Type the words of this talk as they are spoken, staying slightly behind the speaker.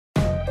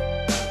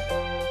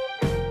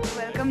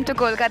welcome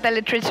to Kolkata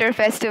Literature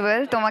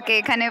Festival.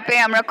 Tomake ekhane pe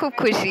amra khub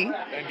khushi.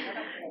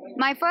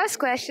 My first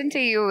question to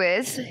you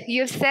is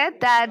you've said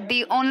that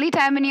the only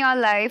time in your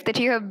life that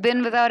you have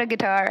been without a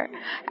guitar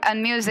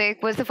and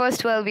music was the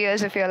first 12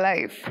 years of your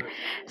life.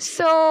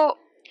 So,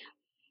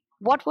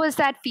 what was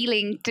that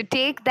feeling to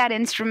take that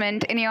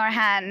instrument in your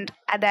hand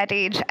at that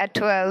age, at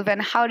 12,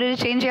 and how did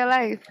it change your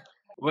life?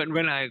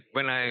 When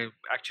I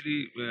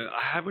actually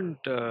I haven't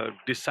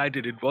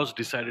decided. It was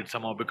decided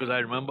somehow because I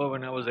remember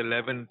when I was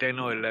 11, 10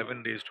 or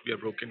 11, there used to be a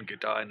broken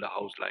guitar in the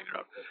house lying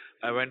around.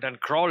 I went and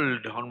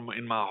crawled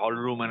in my hall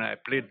room and I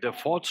played the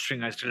fourth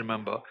string. I still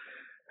remember,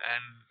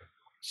 and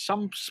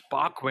some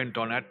spark went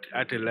on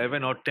at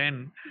 11 or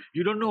 10.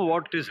 You don't know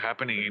what is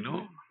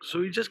happening,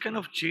 so it just kind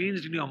of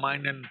changed in your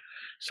mind, and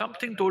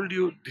something told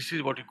you this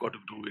is what you got to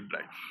do in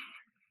life.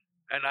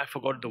 And I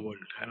forgot the world,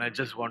 and I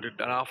just wanted.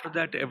 And after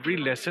that, every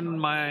lesson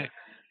my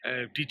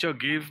teacher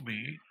gave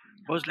me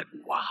was like,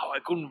 wow, I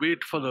couldn't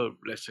wait for the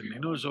lesson.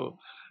 So,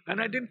 and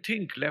I didn't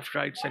think left,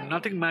 right, and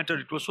nothing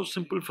mattered. It was so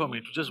simple for me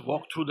to just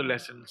walk through the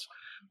lessons,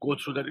 go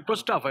through that. It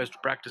was tough. I used to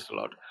practice a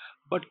lot,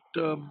 but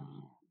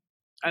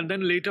and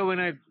then later when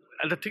I,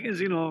 and the thing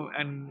is,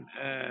 and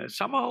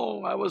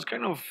somehow I was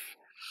kind of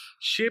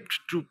shaped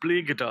to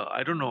play guitar.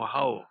 I don't know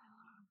how,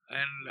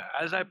 and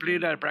as I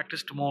played, I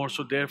practiced more,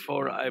 so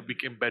therefore I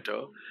became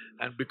better.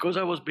 And because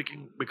I was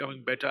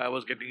becoming better, I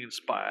was getting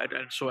inspired,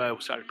 and so I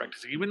started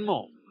practicing even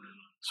more.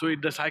 So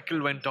the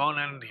cycle went on,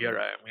 and here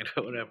I am. You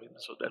know what I mean?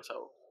 So that's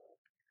how.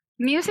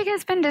 Music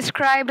has been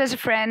described as a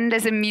friend,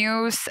 as a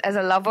muse, as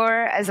a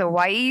lover, as a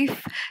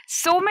wife.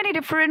 So many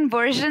different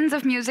versions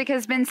of music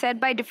has been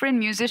said by different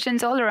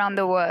musicians all around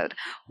the world.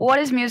 What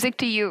is music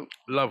to you?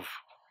 Love.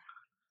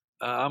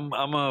 I'm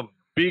a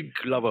big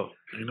lover.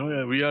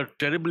 We are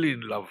terribly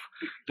in love.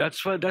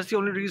 That's the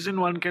only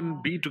reason one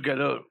can be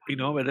together.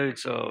 Whether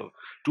it's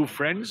two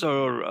friends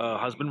or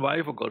husband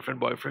wife or girlfriend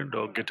boyfriend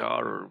or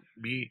guitar or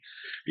me.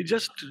 It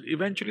just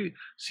eventually.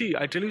 See,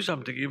 I tell you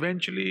something.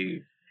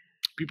 Eventually,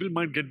 people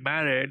might get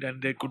married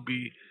and there could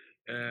be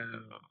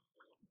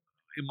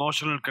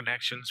emotional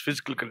connections,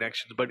 physical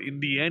connections, but in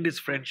the end, it's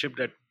friendship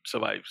that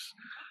survives.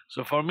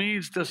 So for me,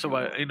 it's the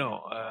survive.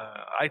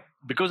 I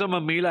because I'm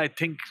a male, I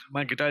think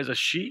my guitar is a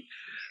she,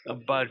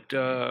 but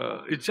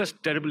it's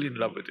just terribly in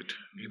love with it.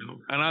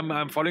 And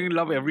I'm falling in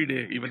love every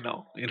day, even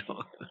now.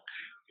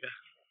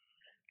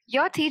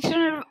 Your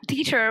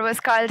teacher was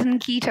Carlton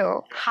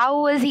Keto.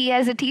 How was he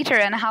as a teacher,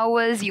 and how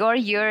was your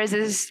years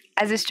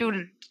as a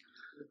student?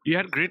 He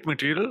had great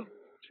material,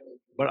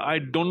 but I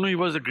don't know he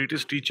was the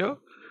greatest teacher.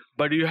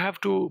 But you have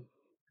to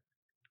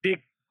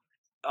take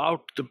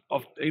out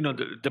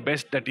the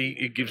best that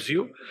he gives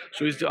you.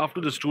 So it's up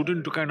to the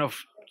student to kind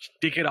of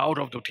take it out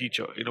of the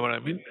teacher. You know what I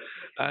mean?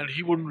 And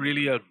he wouldn't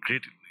really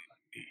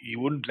he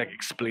wouldn't like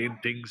explain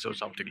things or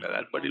something like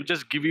that, but he'll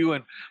just give you,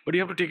 and but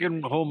you have to take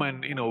him home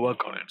and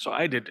work on it. So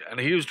I did, and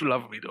he used to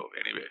love me though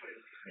anyway.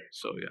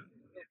 So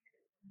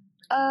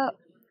yeah. Uh,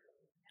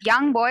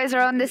 Young boys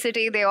around the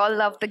city, they all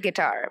love the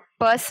guitar.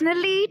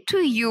 Personally, to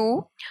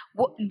you,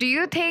 do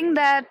you think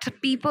that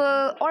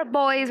people, or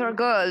boys or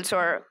girls,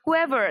 or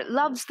whoever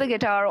loves the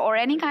guitar or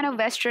any kind of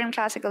Western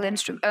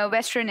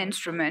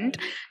instrument,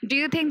 do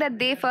you think that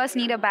they first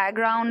need a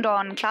background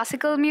on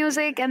classical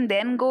music and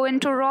then go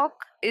into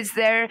rock? Is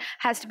there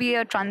has to be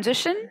a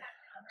transition?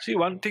 See,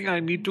 one thing I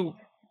need to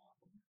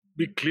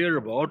be clear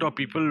about, or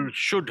people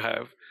should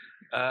have,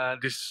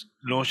 this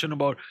notion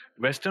about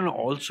Western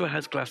also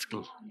has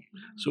classical.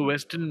 So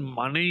Western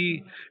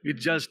money,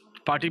 it's just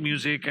party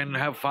music and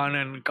have fun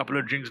and a couple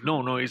of drinks.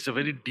 No, no, it's a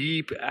very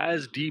deep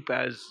as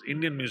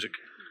Indian music.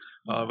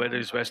 Whether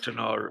it's Western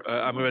or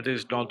I mean, whether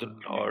it's Northern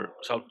or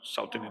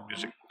South Indian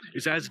music,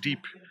 it's as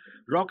deep.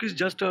 Rock is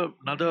just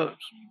another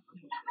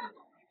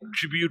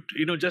tribute,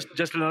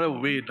 just another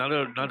way,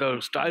 another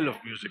style of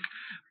music.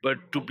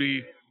 But to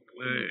be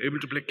able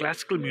to play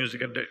classical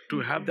music and to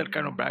have that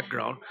kind of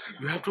background,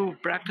 you have to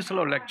practice a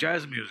lot, like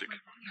jazz music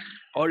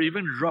or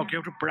even rock. You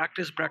have to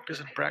practice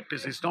and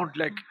practice. It's not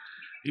like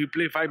you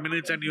play 5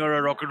 minutes and you're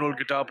a rock and roll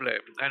guitar player.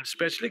 And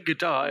especially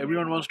guitar,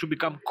 everyone wants to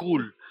become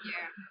cool.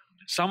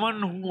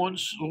 Someone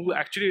who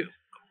actually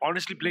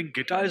honestly playing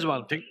guitar is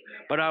one thing,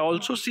 but I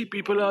also see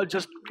people are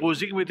just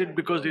posing with it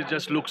because they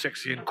just look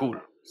sexy and cool.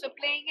 So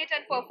playing it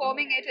and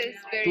performing it is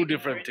Two very different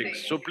different things.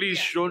 things. So please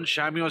Yeah. don't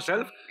sham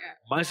yourself.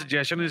 My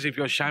suggestion is if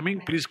you're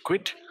shamming, please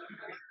quit.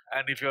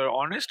 And if you're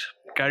honest,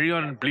 carry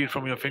on and bleed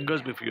from your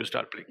fingers before you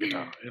start playing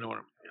guitar. You know what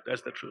I mean?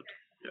 That's the truth.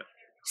 Yeah.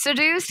 So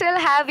do you still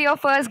have your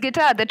first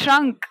guitar, the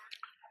trunk?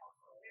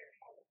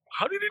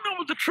 How did you know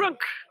about the trunk?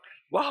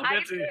 Wow, I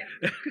that's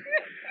it.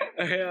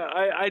 Yeah,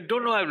 I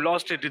don't know. I've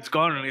lost it. It's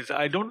gone.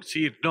 I don't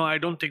see it. No, I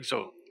don't think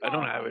so. I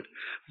don't have it.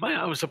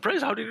 I was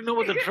surprised. How did you know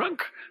about the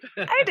trunk?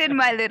 I did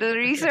my little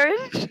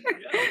research.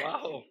 Yeah,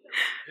 wow.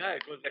 Yeah,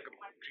 it was like a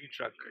tree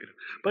trunk.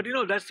 But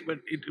that's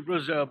when it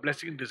was a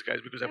blessing in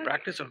disguise because I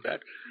practiced on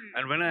that.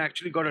 And when I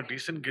actually got a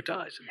decent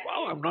guitar, I said,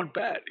 wow, I'm not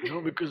bad,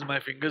 because my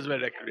fingers were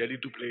like ready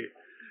to play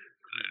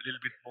a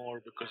little bit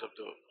more because of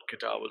the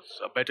guitar was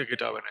a better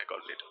guitar when I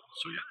got later.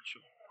 So yeah,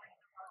 sure.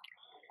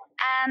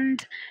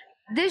 And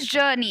this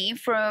journey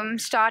from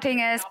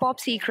starting as Pop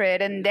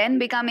Secret and then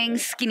becoming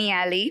Skinny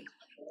Alley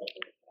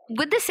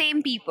with the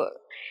same people,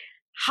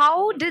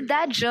 how did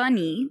that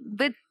journey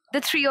with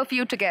the three of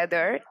you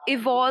together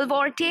evolve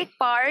or take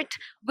part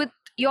with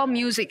your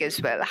music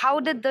as well? How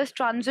did this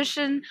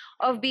transition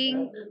of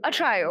being a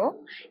trio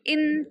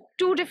in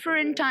two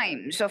different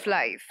times of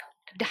life,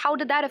 how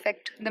did that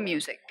affect the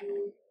music?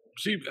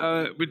 See,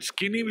 with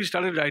Skinny, we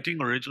started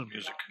writing original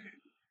music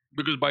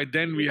because by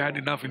then we had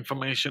enough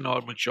information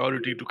or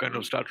maturity to kind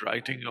of start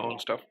writing our own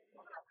stuff.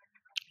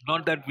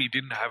 Not that we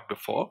didn't have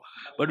before,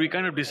 but we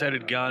kind of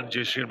decided, Gyan,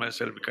 Jashi, and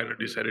myself, we kind of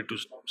decided to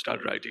start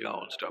writing our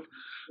own stuff.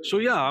 So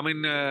yeah, I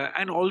mean,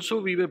 and also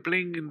we were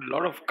playing in a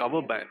lot of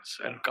cover bands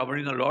and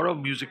covering a lot of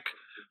music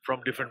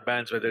from different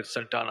bands, whether it's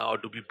Santana or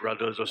Doobie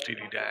Brothers or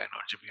Steely Dan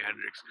or Jimi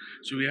Hendrix.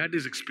 So we had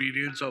this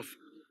experience of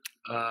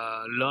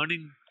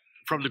learning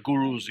from the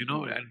gurus,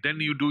 and then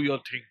you do your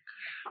thing.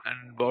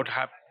 And what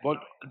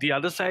the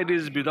other side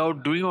is,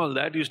 without doing all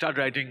that, you start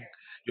writing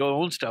your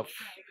own stuff,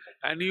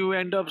 and you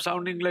end up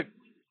sounding like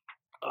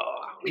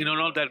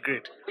not that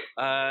great.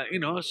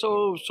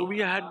 So we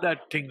had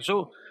that thing.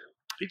 So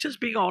it's just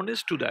being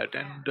honest to that,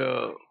 and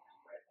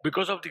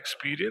because of the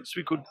experience,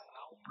 we could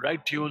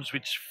write tunes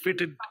which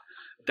fit in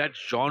that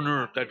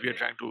genre that we are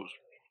trying to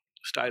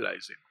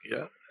stylize in.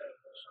 Yeah.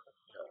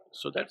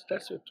 So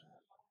that's it.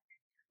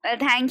 Well,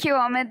 thank you,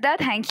 Amyt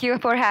Datta. Thank you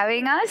for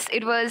having us.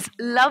 It was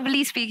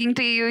lovely speaking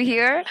to you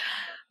here.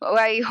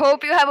 I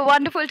hope you have a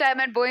wonderful time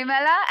at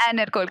Boimela and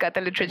at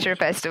Kolkata Literature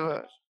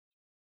Festival.